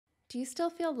Do you still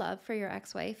feel love for your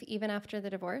ex-wife even after the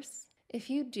divorce? If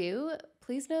you do,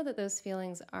 please know that those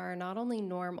feelings are not only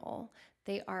normal,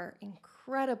 they are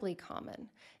incredibly common.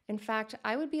 In fact,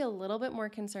 I would be a little bit more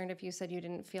concerned if you said you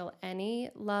didn't feel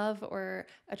any love or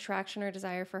attraction or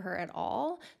desire for her at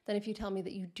all than if you tell me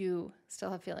that you do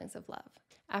still have feelings of love.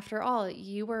 After all,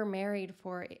 you were married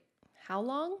for how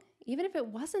long? Even if it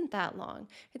wasn't that long,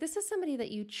 this is somebody that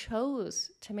you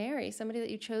chose to marry, somebody that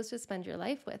you chose to spend your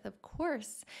life with. Of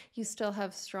course, you still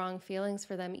have strong feelings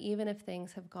for them, even if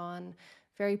things have gone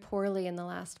very poorly in the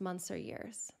last months or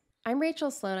years. I'm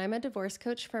Rachael Sloan. I'm a divorce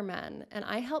coach for men, and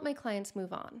I help my clients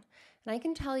move on. And I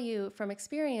can tell you from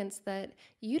experience that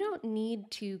you don't need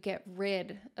to get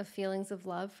rid of feelings of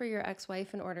love for your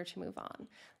ex-wife in order to move on.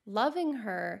 Loving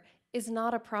her is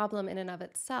not a problem in and of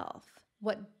itself.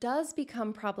 What does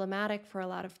become problematic for a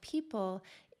lot of people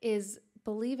is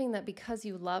believing that because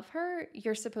you love her,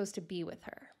 you're supposed to be with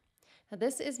her. Now,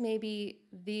 this is maybe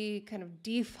the kind of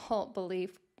default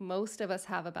belief most of us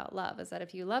have about love, is that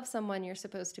if you love someone, you're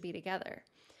supposed to be together.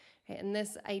 And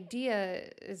this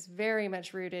idea is very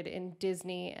much rooted in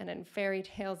Disney and in fairy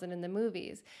tales and in the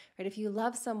movies, right? If you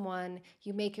love someone,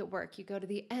 you make it work. You go to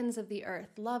the ends of the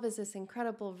earth. Love is this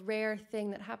incredible, rare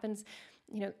thing that happens,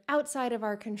 outside of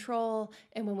our control.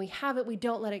 And when we have it, we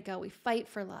don't let it go. We fight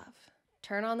for love.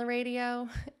 Turn on the radio,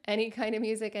 any kind of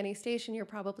music, any station, you're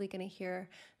probably going to hear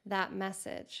that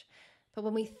message. But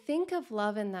when we think of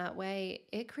love in that way,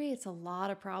 it creates a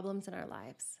lot of problems in our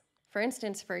lives. For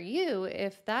instance, for you,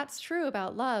 if that's true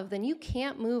about love, then you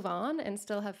can't move on and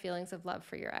still have feelings of love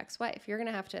for your ex-wife. You're going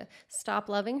to have to stop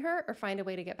loving her or find a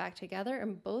way to get back together.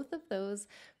 And both of those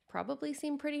probably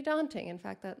seem pretty daunting. In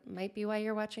fact, that might be why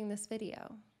you're watching this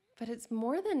video. But it's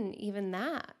more than even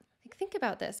that. Think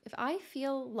about this. If I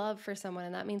feel love for someone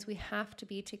and that means we have to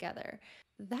be together,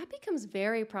 that becomes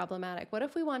very problematic. What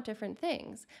if we want different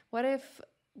things? What if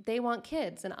they want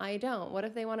kids and I don't? What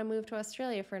if they want to move to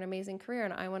Australia for an amazing career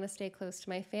and I want to stay close to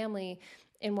my family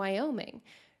in Wyoming?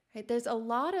 Right? There's a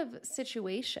lot of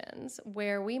situations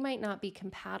where we might not be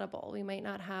compatible. We might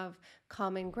not have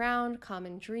common ground,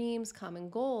 common dreams, common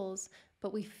goals,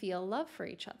 but we feel love for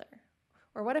each other.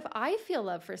 Or what if I feel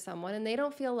love for someone and they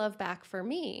don't feel love back for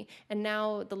me? And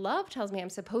now the love tells me I'm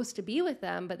supposed to be with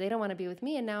them, but they don't want to be with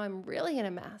me. And now I'm really in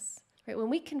a mess. Right? When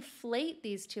we conflate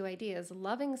these two ideas,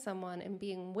 loving someone and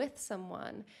being with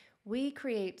someone, we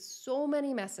create so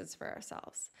many messes for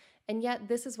ourselves. And yet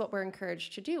this is what we're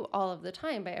encouraged to do all of the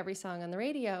time by every song on the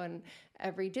radio and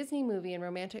every Disney movie and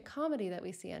romantic comedy that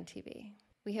we see on TV.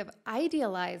 We have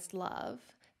idealized love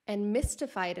and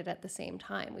mystified it at the same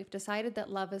time. We've decided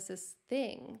that love is this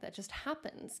thing that just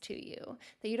happens to you,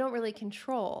 that you don't really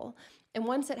control. And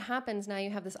once it happens, now you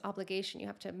have this obligation. You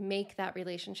have to make that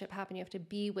relationship happen. You have to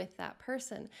be with that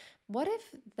person. What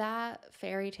if that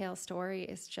fairy tale story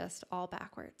is just all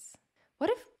backwards? What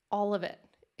if all of it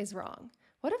is wrong?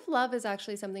 What if love is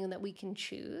actually something that we can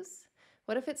choose?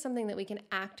 What if it's something that we can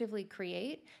actively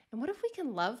create? And what if we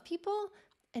can love people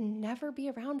and never be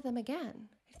around them again?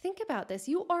 Think about this.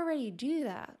 You already do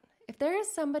that. If there is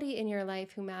somebody in your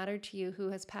life who mattered to you who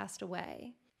has passed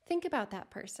away, think about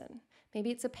that person. Maybe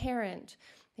it's a parent,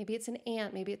 maybe it's an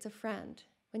aunt, maybe it's a friend.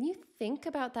 When you think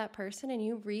about that person and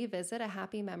you revisit a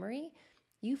happy memory,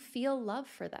 you feel love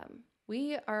for them.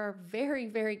 We are very,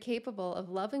 very capable of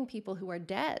loving people who are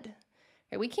dead.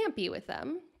 Right? We can't be with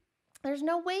them. There's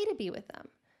no way to be with them,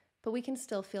 but we can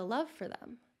still feel love for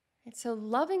them. And so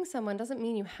loving someone doesn't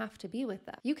mean you have to be with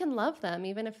them. You can love them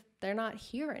even if they're not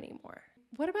here anymore.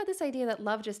 What about this idea that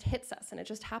love just hits us and it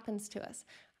just happens to us?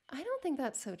 I don't think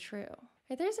that's so true.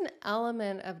 Right? There's an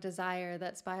element of desire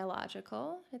that's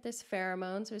biological. Right? There's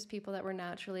pheromones, there's people that we're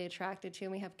naturally attracted to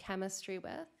and we have chemistry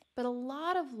with. But a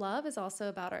lot of love is also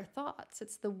about our thoughts.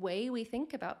 It's the way we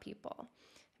think about people.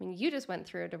 I mean, you just went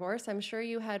through a divorce. I'm sure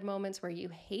you had moments where you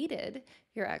hated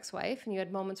your ex-wife and you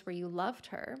had moments where you loved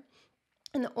her.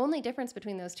 And the only difference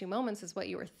between those two moments is what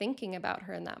you were thinking about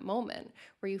her in that moment.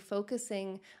 Were you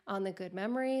focusing on the good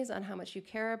memories, on how much you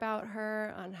care about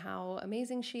her, on how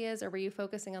amazing she is, or were you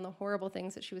focusing on the horrible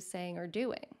things that she was saying or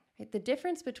doing? Right? The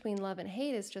difference between love and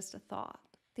hate is just a thought.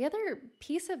 The other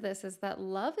piece of this is that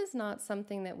love is not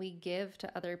something that we give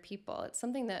to other people. It's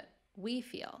something that we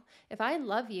feel. If I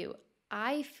love you,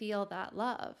 I feel that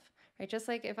love. Right? Just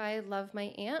like if I love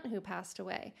my aunt who passed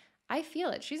away, I feel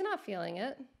it. She's not feeling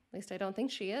it. At least I don't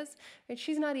think she is. Right?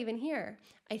 She's not even here.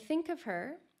 I think of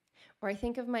her, or I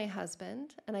think of my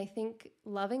husband, and I think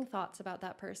loving thoughts about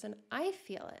that person. I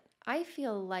feel it. I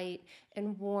feel light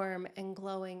and warm and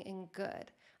glowing and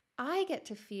good. I get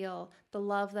to feel the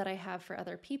love that I have for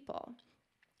other people.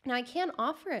 Now, I can't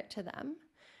offer it to them.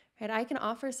 right? I can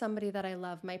offer somebody that I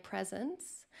love my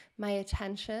presence, my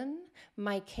attention,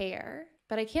 my care,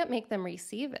 but I can't make them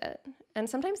receive it. And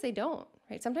sometimes they don't,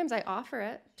 right? Sometimes I offer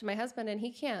it to my husband and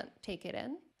he can't take it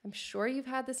in. I'm sure you've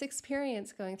had this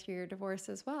experience going through your divorce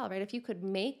as well, right? If you could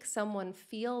make someone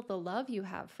feel the love you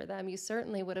have for them, you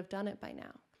certainly would have done it by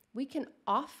now. We can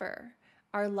offer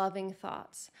our loving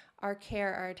thoughts, our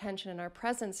care, our attention, and our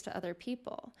presence to other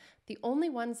people. The only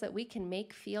ones that we can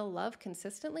make feel love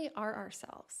consistently are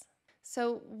ourselves.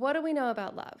 So what do we know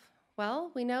about love?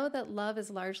 Well, we know that love is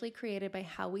largely created by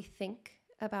how we think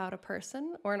about a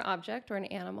person or an object or an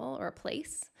animal or a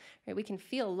place, right? We can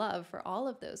feel love for all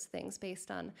of those things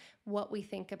based on what we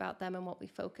think about them and what we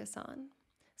focus on.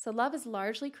 So love is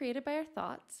largely created by our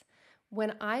thoughts.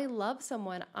 When I love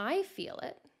someone, I feel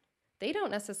it. They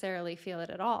don't necessarily feel it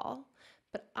at all,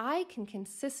 but I can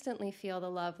consistently feel the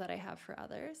love that I have for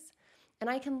others. And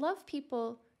I can love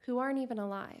people who aren't even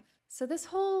alive. So this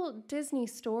whole Disney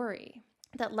story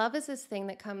that love is this thing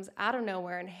that comes out of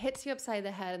nowhere and hits you upside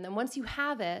the head. And then once you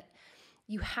have it,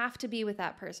 you have to be with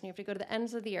that person. You have to go to the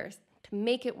ends of the earth to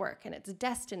make it work, and it's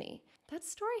destiny. That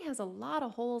story has a lot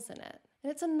of holes in it.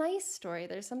 And it's a nice story.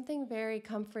 There's something very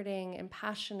comforting and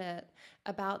passionate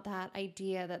about that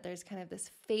idea that there's kind of this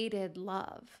fated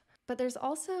love. But there's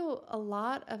also a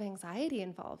lot of anxiety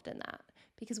involved in that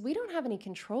because we don't have any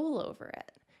control over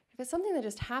it. If it's something that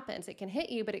just happens, it can hit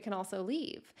you, but it can also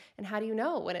leave. And how do you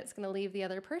know when it's going to leave the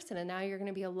other person? And now you're going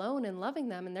to be alone and loving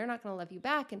them, and they're not going to love you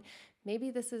back. And maybe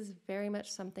this is very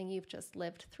much something you've just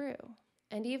lived through.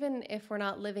 And even if we're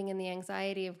not living in the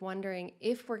anxiety of wondering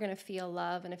if we're going to feel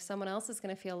love and if someone else is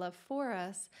going to feel love for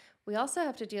us, we also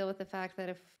have to deal with the fact that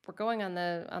if we're going on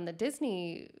the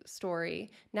Disney story,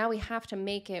 now we have to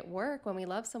make it work when we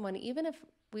love someone, even if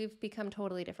we've become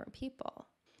totally different people.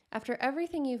 After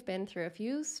everything you've been through, if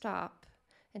you stop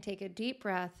and take a deep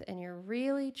breath and you're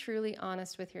really, truly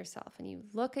honest with yourself and you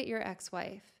look at your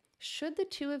ex-wife, should the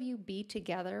two of you be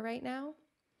together right now?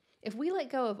 If we let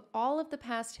go of all of the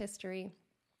past history,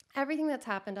 everything that's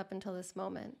happened up until this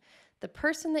moment, the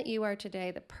person that you are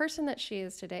today, the person that she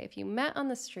is today, if you met on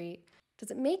the street,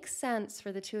 does it make sense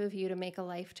for the two of you to make a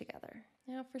life together?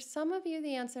 Now, for some of you,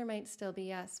 the answer might still be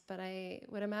yes, but I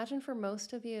would imagine for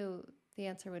most of you, the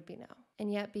answer would be no.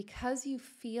 And yet, because you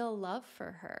feel love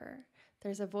for her,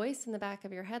 there's a voice in the back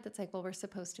of your head that's like, well, we're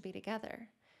supposed to be together.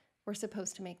 We're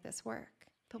supposed to make this work.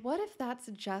 But what if that's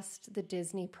just the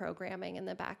Disney programming in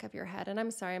the back of your head? And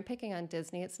I'm sorry, I'm picking on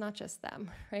Disney. It's not just them,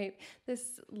 right?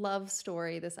 This love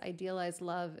story, this idealized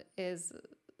love is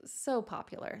so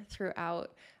popular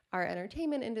throughout our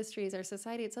entertainment industries, our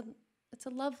society. It's a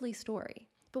lovely story.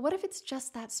 But what if it's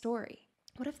just that story?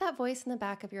 What if that voice in the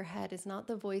back of your head is not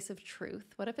the voice of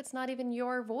truth? What if it's not even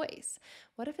your voice?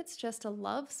 What if it's just a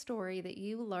love story that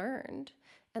you learned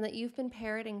and that you've been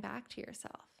parroting back to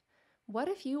yourself? What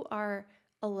if you are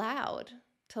allowed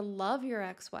to love your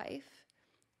ex-wife,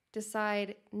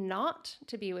 decide not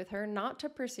to be with her, not to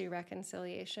pursue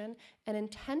reconciliation, and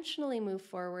intentionally move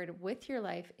forward with your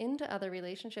life into other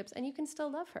relationships, and you can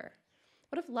still love her?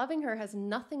 What if loving her has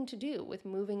nothing to do with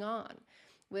moving on,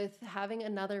 with having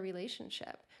another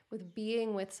relationship, with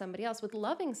being with somebody else, with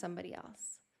loving somebody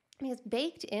else? I mean, it's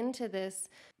baked into this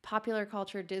popular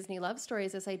culture Disney love story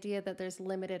is this idea that there's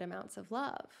limited amounts of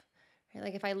love. Right?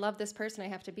 Like if I love this person, I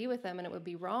have to be with them, and it would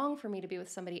be wrong for me to be with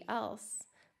somebody else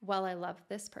while I love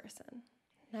this person.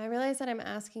 Now, I realize that I'm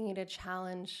asking you to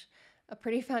challenge a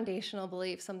pretty foundational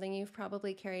belief, something you've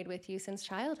probably carried with you since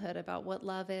childhood about what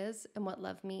love is and what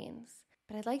love means.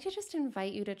 But I'd like to just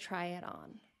invite you to try it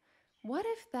on. What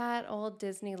if that old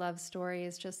Disney love story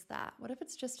is just that? What if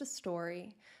it's just a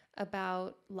story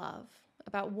about love,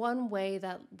 about one way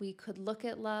that we could look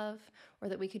at love or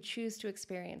that we could choose to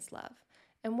experience love?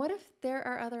 And what if there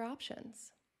are other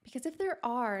options? Because if there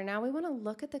are, now we want to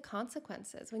look at the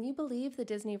consequences. When you believe the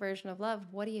Disney version of love,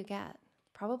 what do you get?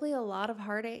 Probably a lot of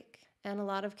heartache and a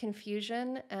lot of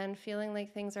confusion and feeling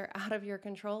like things are out of your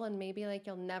control and maybe like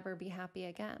you'll never be happy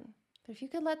again. But if you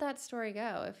could let that story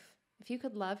go, if you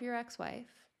could love your ex-wife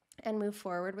and move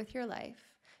forward with your life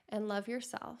and love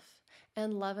yourself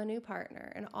and love a new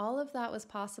partner, and all of that was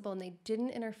possible and they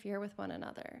didn't interfere with one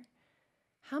another,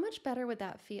 how much better would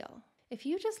that feel? If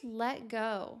you just let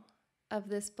go of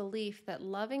this belief that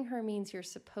loving her means you're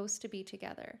supposed to be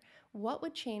together, what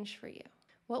would change for you?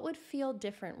 What would feel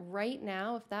different right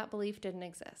now if that belief didn't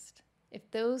exist?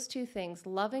 If those two things,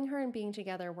 loving her and being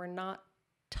together, were not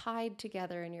tied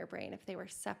together in your brain, if they were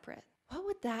separate, what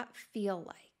would that feel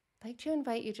like? I'd like to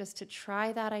invite you just to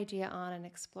try that idea on and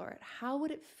explore it. How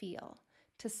would it feel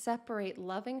to separate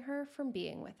loving her from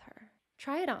being with her?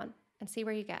 Try it on and see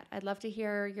where you get. I'd love to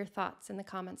hear your thoughts in the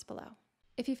comments below.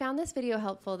 If you found this video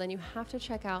helpful, then you have to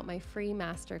check out my free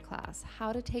masterclass,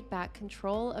 How to Take Back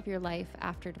Control of Your Life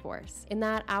After Divorce. In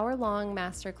that hour-long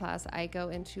masterclass, I go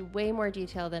into way more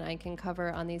detail than I can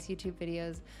cover on these YouTube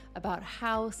videos about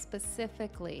how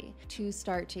specifically to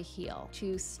start to heal,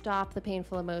 to stop the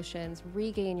painful emotions,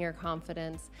 regain your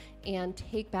confidence, and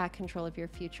take back control of your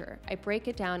future. I break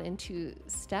it down into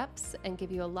steps and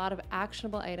give you a lot of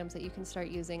actionable items that you can start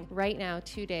using right now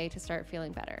today to start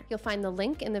feeling better. You'll find the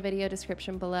link in the video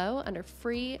description below under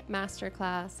free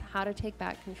masterclass, How to Take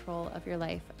Back Control of Your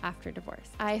Life After Divorce.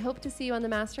 I hope to see you on the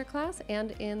masterclass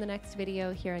and in the next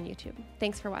video here on YouTube.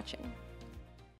 Thanks for watching.